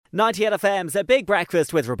98 FM's A Big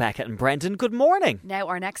Breakfast with Rebecca and Brendan. Good morning. Now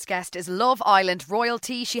our next guest is Love Island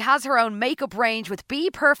royalty. She has her own makeup range with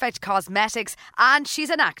bPerfect Cosmetics and she's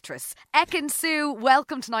an actress. Ekin Sue,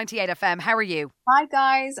 welcome to 98 FM. How are you? Hi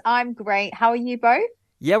guys, I'm great. How are you both?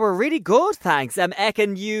 Yeah, we're really good, thanks.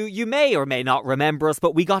 Ekin, you may or may not remember us,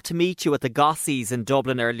 but we got to meet you at the Gossies in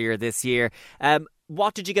Dublin earlier this year.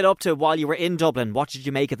 What did you get up to while you were in Dublin? What did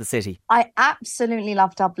you make of the city? I absolutely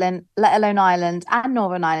love Dublin, let alone Ireland and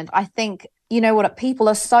Northern Ireland. I think, you know what, people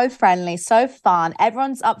are so friendly, so fun.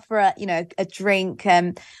 Everyone's up for a drink.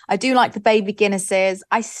 I do like the baby Guinnesses.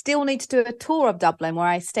 I still need to do a tour of Dublin where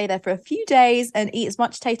I stay there for a few days and eat as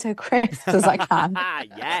much potato crisps as I can.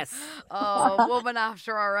 Yes. Oh, woman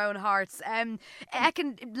after our own hearts.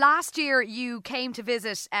 Ekin, last year you came to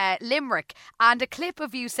visit Limerick and a clip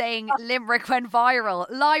of you saying Limerick went viral.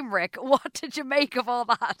 Limerick, what did you make of all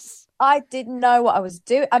that? I didn't know what I was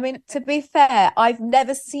doing. I mean, to be fair, I've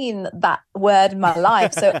never seen that word in my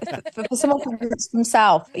life. So for someone from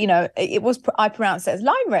South, I pronounced it as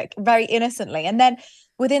Limerick very innocently. And then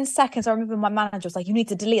within seconds, I remember my manager was like, you need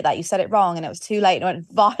to delete that. You said it wrong. And it was too late and it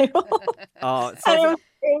went viral. Oh, so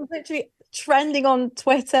it was literally trending on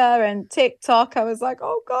Twitter and TikTok. I was like,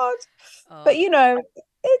 oh, God. Oh. But,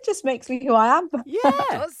 it just makes me who I am. Yeah. It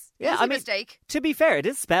does. Yeah, I mean, mistake. To be fair, it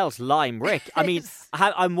is spelled Limerick. I mean,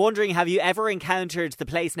 I'm wondering, have you ever encountered the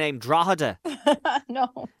place name Drogheda?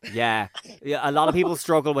 No. Yeah, a lot of people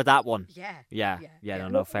struggle with that one. Yeah.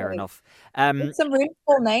 No, fair enough. Some really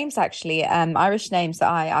cool names, actually, Irish names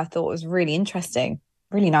that I thought was really interesting.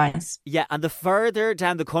 Really nice. Yeah, and the further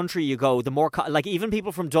down the country you go, the more, even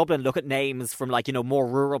people from Dublin look at names from, more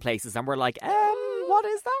rural places and we're like, what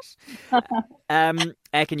is that?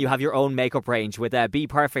 Ekin, you have your own makeup range with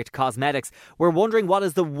bPerfect Cosmetics. We're wondering, what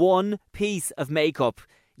is the one piece of makeup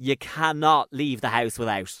you cannot leave the house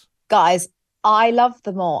without? Guys, I love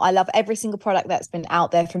them all. I love every single product that's been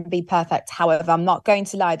out there from bPerfect. However, I'm not going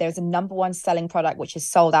to lie, there's a number one selling product which is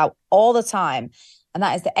sold out all the time. And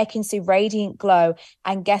that is the Ekin Sue Radiant Glow.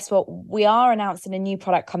 And guess what? We are announcing a new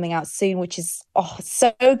product coming out soon, which is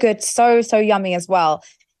so good, so yummy as well.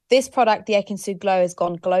 This product, the Ekin Sue Glow, has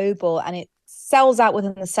gone global and it sells out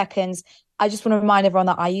within the seconds. I just want to remind everyone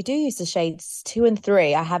that I do use the shades 2 and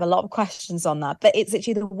 3. I have a lot of questions on that, but it's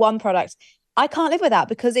actually the one product I can't live without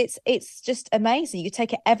because it's just amazing. You can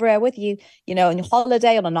take it everywhere with you, on your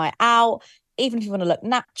holiday, on a night out. Even if you want to look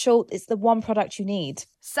natural, it's the one product you need.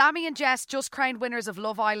 Sammy and Jess just crowned winners of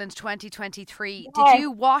Love Island 2023. Yeah. Did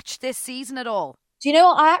you watch this season at all? Do you know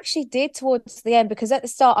what? I actually did towards the end because at the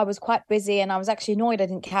start I was quite busy and I was actually annoyed I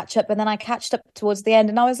didn't catch up. But then I catched up towards the end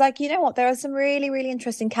and I was like, you know what? There are some really, really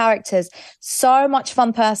interesting characters, so much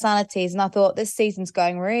fun personalities. And I thought this season's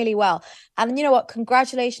going really well. And you know what?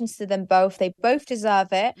 Congratulations to them both. They both deserve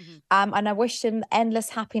it. Mm-hmm. And I wish them endless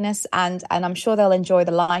happiness and I'm sure they'll enjoy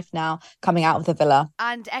the life now coming out of the villa.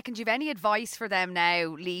 And Ekin, do you have any advice for them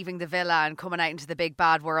now leaving the villa and coming out into the big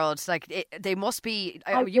bad world? They must be,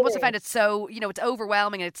 you must have found it so, it's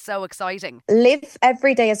overwhelming and it's so exciting. Live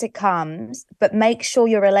every day as it comes, but make sure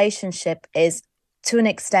your relationship is to an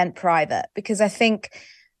extent private, because I think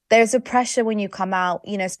there's a pressure when you come out,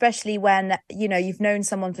 especially when, you've known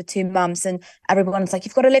someone for 2 months and everyone's like,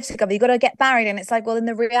 you've got to live together, you've got to get married. And it's like, well, in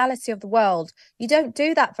the reality of the world, you don't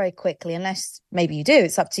do that very quickly unless maybe you do.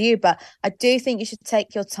 It's up to you. But I do think you should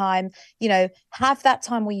take your time, have that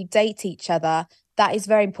time where you date each other. That is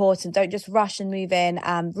very important. Don't just rush and move in.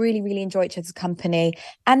 Really, really enjoy each other's company.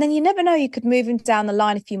 And then you never know, you could move in down the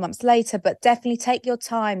line a few months later, but definitely take your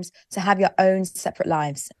times to have your own separate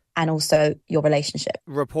lives and also your relationship.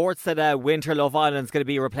 Reports that Winter Love Island is going to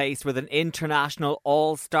be replaced with an international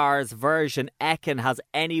all-stars version. Ekin, has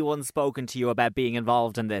anyone spoken to you about being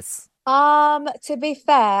involved in this? To be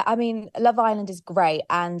fair, I mean, Love Island is great.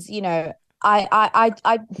 And, to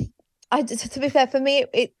be fair, for me,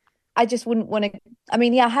 I just wouldn't want to. I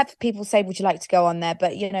mean, yeah, I have people say, would you like to go on there?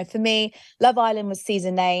 But, for me, Love Island was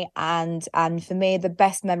season 8. And for me, the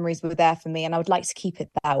best memories were there for me. And I would like to keep it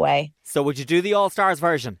that way. So would you do the All-Stars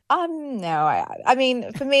version? No. I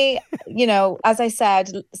mean, for me, as I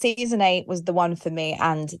said, season 8 was the one for me.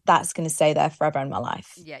 And that's going to stay there forever in my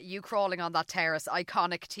life. Yeah, you crawling on that terrace,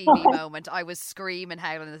 iconic TV moment. I was screaming,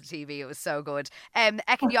 howling at the TV. It was so good.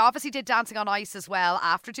 Ekin, you obviously did Dancing on Ice as well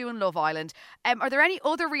after doing Love Island. Are there any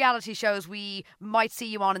other reality shows we might see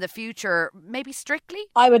you on in the future? Maybe Strictly?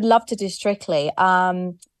 I would love to do Strictly.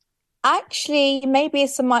 Actually, maybe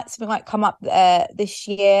something might come up this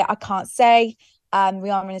year. I can't say. We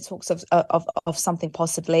are in the talks of something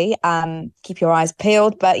possibly. Keep your eyes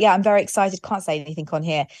peeled. But yeah, I'm very excited. Can't say anything on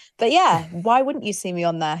here. But yeah, why wouldn't you see me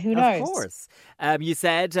on there? Who Of knows? course. You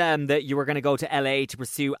said that you were going to go to LA to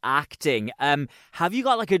pursue acting. Have you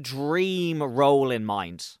got like a dream role in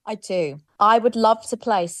mind? I do. I would love to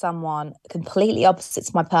play someone completely opposite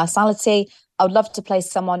to my personality. I would love to play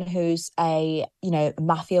someone who's a,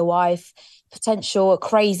 mafia wife, potential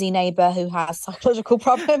crazy neighbor who has psychological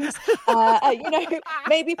problems,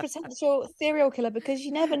 maybe potential serial killer, because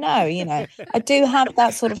you never know, I do have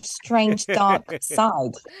that sort of strange, dark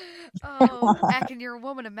side. Oh, Ekin, you're a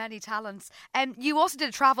woman of many talents. And you also did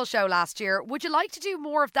a travel show last year. Would you like to do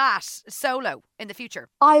more of that solo in the future?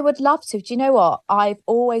 I would love to. Do you know what? I've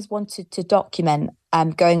always wanted to document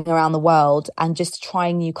going around the world and just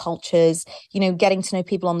trying new cultures, getting to know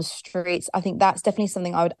people on the streets. I think that's definitely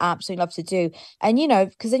something I would absolutely love to do. And,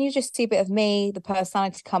 because then you just see a bit of me, the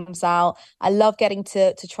personality comes out. I love getting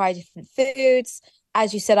to try different foods.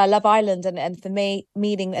 As you said, I love Ireland. And for me,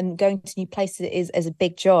 meeting and going to new places is a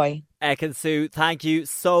big joy. Ekin Sue, thank you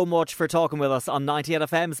so much for talking with us on 98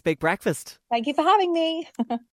 FM's Big Breakfast. Thank you for having me.